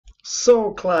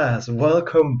So, class,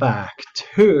 welcome back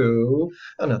to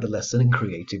another lesson in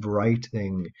creative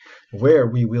writing, where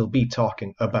we will be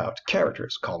talking about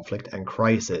characters, conflict, and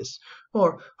crisis,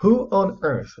 or who on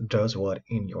earth does what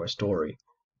in your story,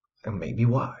 and maybe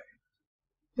why.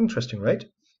 Interesting, right?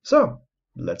 So,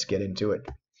 let's get into it.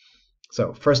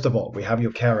 So, first of all, we have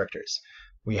your characters.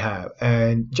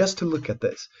 And just to look at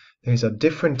this, there's a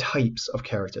different types of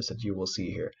characters that you will see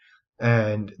here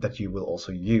and that you will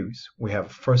also use.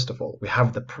 First of all, we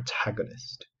have the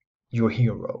protagonist, your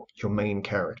hero, your main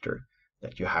character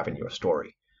that you have in your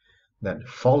story. Then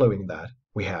following that,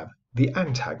 we have the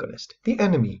antagonist, the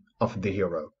enemy of the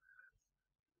hero.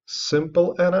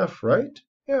 Simple enough, right?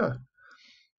 Yeah.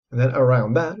 And then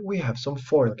around that, we have some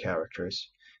foil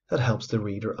characters that helps the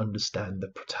reader understand the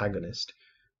protagonist,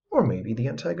 or maybe the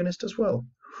antagonist as well.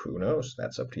 Who knows?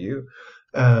 That's up to you.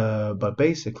 But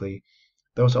basically,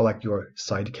 those are like your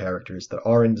side characters that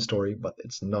are in the story, but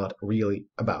it's not really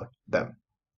about them.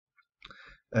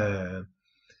 Uh,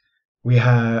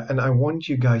 and I want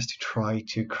you guys to try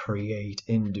to create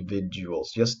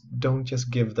individuals. Don't just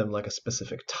give them like a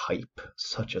specific type,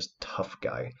 such as tough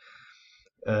guy.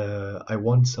 I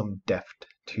want some depth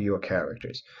to your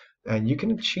characters, and you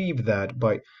can achieve that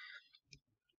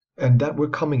and that we're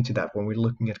coming to that when we're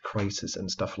looking at crisis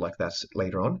and stuff like that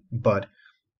later on. But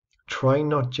try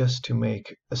not just to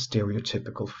make a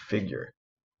stereotypical figure,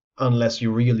 unless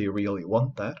you really, really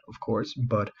want that, of course.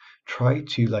 But try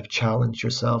to like challenge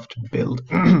yourself to build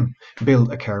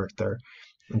build a character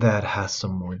that has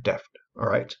some more depth. All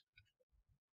right.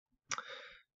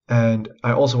 And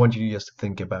I also want you just to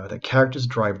think about that characters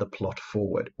drive the plot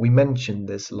forward. We mentioned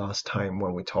this last time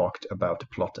when we talked about the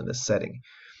plot and the setting.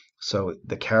 So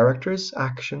the characters'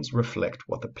 actions reflect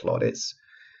what the plot is.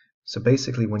 So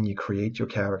basically, when you create your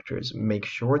characters, make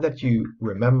sure that you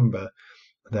remember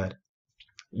that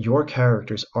your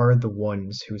characters are the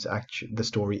ones whose the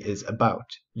story is about.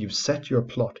 You've set your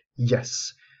plot,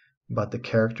 yes, but the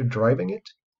character driving it,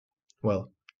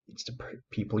 well, it's the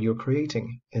people you're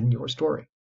creating in your story.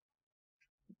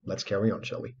 Let's carry on,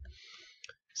 shall we?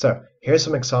 So here's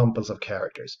some examples of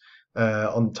characters.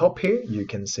 On top here, you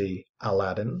can see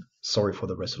Aladdin. Sorry for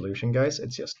the resolution, guys.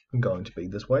 It's just going to be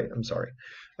this way. I'm sorry.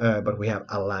 But we have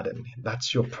Aladdin.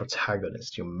 That's your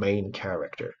protagonist, your main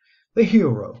character, the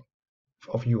hero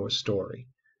of your story.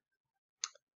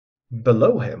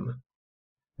 Below him,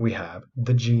 we have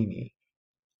the genie.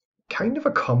 Kind of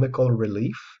a comical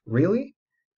relief, really,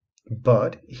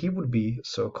 but he would be a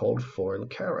so-called foil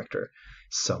character,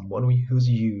 someone who's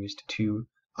used to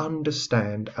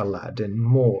understand Aladdin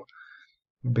more.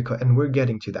 And we're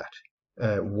getting to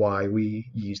that, why we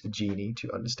use the genie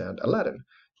to understand Aladdin.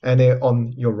 And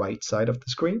on your right side of the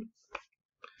screen,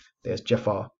 there's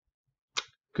Jafar.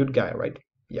 Good guy, right?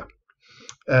 Yeah.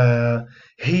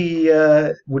 He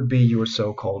would be your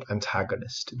so-called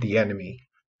antagonist, the enemy.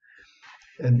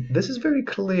 And this is very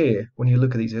clear when you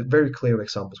look at these very clear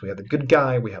examples. We have the good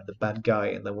guy, we have the bad guy,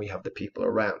 and then we have the people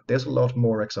around. There's a lot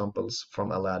more examples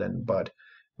from Aladdin, but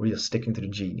we're just sticking to the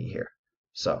genie here.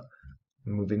 So,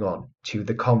 moving on to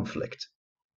the conflict.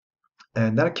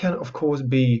 And that can, of course,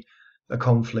 be a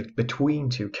conflict between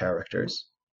two characters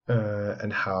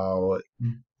and how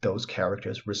those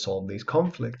characters resolve these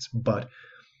conflicts. But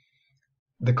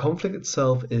the conflict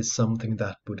itself is something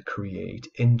that would create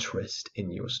interest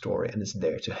in your story and is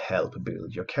there to help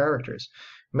build your characters.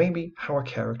 Maybe how a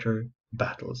character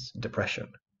battles depression.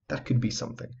 That could be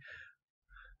something.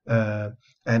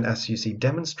 And as you see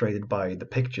demonstrated by the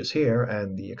pictures here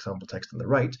and the example text on the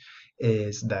right,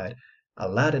 is that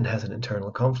Aladdin has an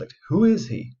internal conflict. Who is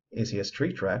he? Is he a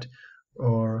street rat?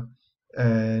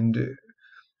 And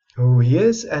who he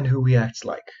is and who he acts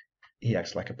like. He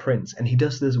acts like a prince, and he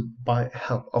does this by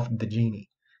help of the genie.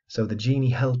 So the genie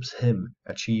helps him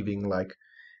achieving like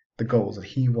the goals that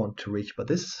he wants to reach. But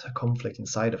this is a conflict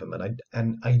inside of him,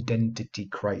 an identity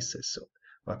crisis,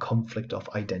 a conflict of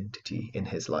identity in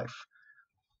his life.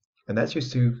 And that's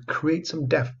just to create some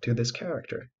depth to this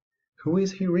character. Who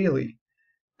is he really?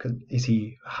 Is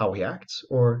he how he acts,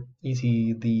 or is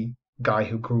he the guy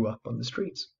who grew up on the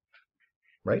streets?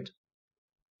 Right?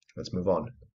 Let's move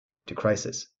on to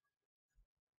crisis.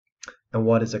 And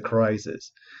what is a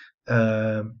crisis?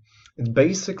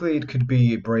 Basically, it could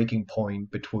be a breaking point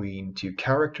between two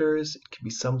characters. It could be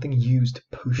something used to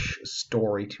push a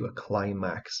story to a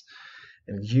climax,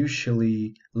 and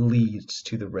usually leads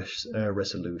to the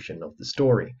resolution of the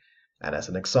story. And as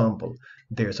an example,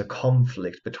 there's a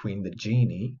conflict between the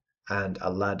genie and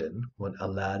Aladdin when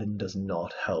Aladdin does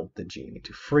not help the genie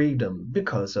to freedom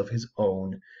because of his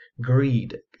own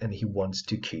greed, and he wants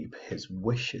to keep his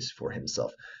wishes for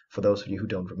himself. For those of you who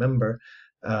don't remember,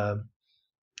 Um,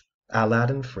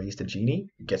 Aladdin frees the genie,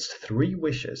 gets 3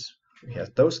 wishes. He has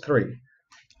those 3,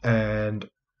 and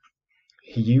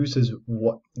he uses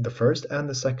what the first and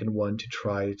the second one to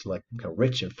try to like become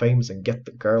rich and famous and get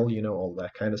the girl, all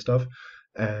that kind of stuff.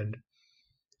 And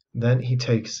then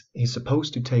he's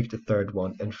supposed to take the third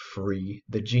one and free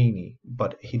the genie,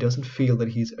 but he doesn't feel that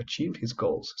he's achieved his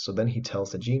goals. So then he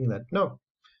tells the genie that no,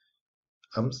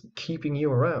 I'm keeping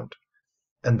you around.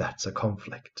 And that's a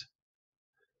conflict.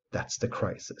 That's the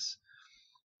crisis.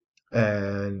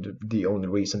 And the only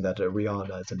reason that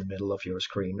Rihanna is in the middle of your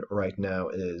screen right now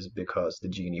is because the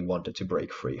genie wanted to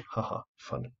break free. Haha,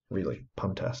 fun. Really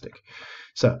fantastic.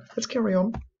 So let's carry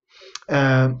on.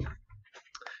 Um,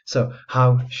 so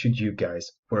how should you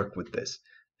guys work with this?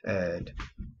 And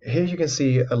here you can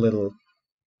see a little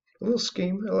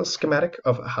scheme, a little schematic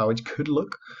of how it could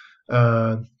look.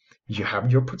 You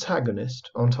have your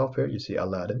protagonist on top here. You see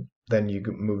Aladdin. Then you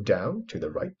move down to the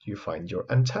right. You find your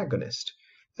antagonist.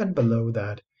 And below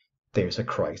that, there's a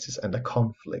crisis and a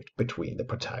conflict between the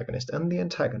protagonist and the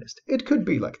antagonist. It could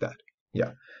be like that.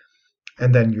 Yeah.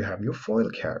 And then you have your foil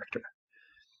character.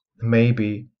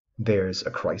 Maybe there's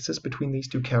a crisis between these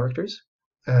 2 characters.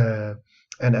 And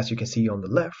as you can see on the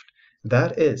left,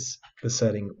 that is the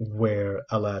setting where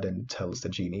Aladdin tells the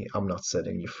genie, I'm not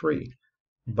setting you free.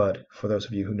 But for those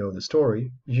of you who know the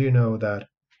story, you know that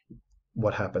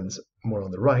what happens more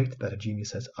on the right, that a genie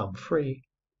says, I'm free,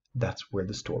 that's where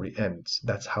the story ends.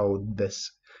 That's how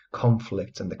this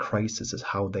conflict and the crisis is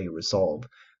how they resolve.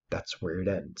 That's where it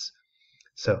ends.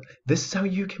 So this is how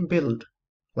you can build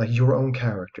like your own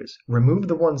characters. Remove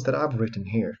the ones that I've written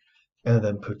here and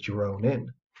then put your own in.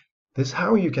 This is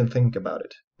how you can think about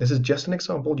it. This is just an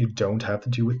example. You don't have to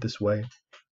do it this way,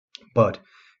 but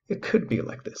it could be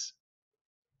like this.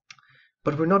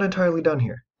 But we're not entirely done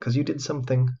here, because you did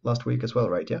something last week as well,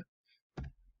 right? Yeah?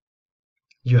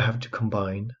 You have to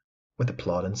combine with the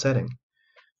plot and setting.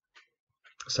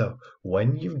 So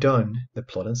when you've done the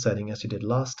plot and setting as you did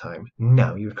last time,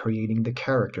 now you're creating the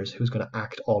characters who's going to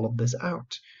act all of this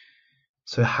out.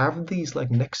 So have these like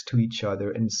next to each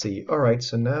other and see, all right,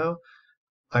 so now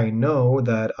I know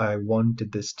that I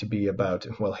wanted this to be about,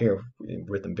 well, here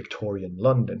written Victorian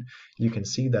London, you can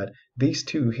see that these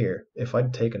 2 here, if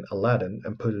I'd taken Aladdin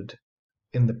and put it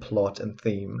in the plot and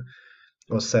theme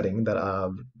or setting that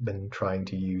I've been trying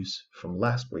to use from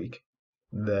last week,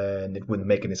 then it wouldn't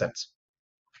make any sense.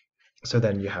 So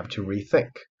then you have to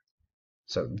rethink.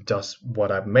 So does what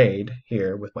I've made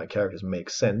here with my characters make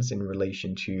sense in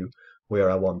relation to where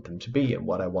I want them to be and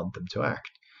what I want them to act?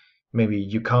 Maybe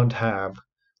you can't have,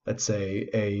 let's say,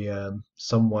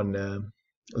 someone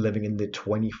living in the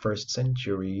 21st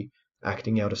century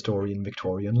acting out a story in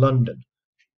Victorian London.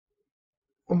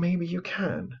 Or maybe you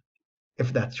can,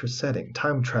 if that's your setting.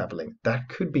 Time traveling, that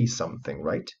could be something,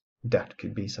 right? That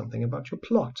could be something about your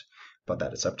plot, but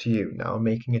that is up to you. Now I'm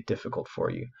making it difficult for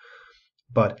you.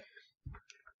 But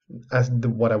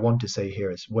what I want to say here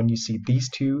is when you see these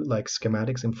 2 like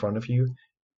schematics in front of you,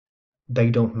 they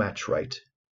don't match right.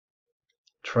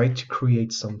 Try to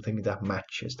create something that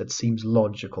matches, that seems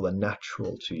logical and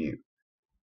natural to you.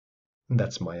 And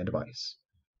that's my advice.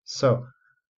 So,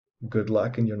 good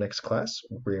luck in your next class,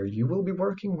 where you will be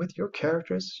working with your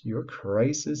characters, your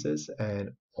crises, and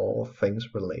all things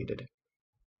related.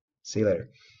 See you later.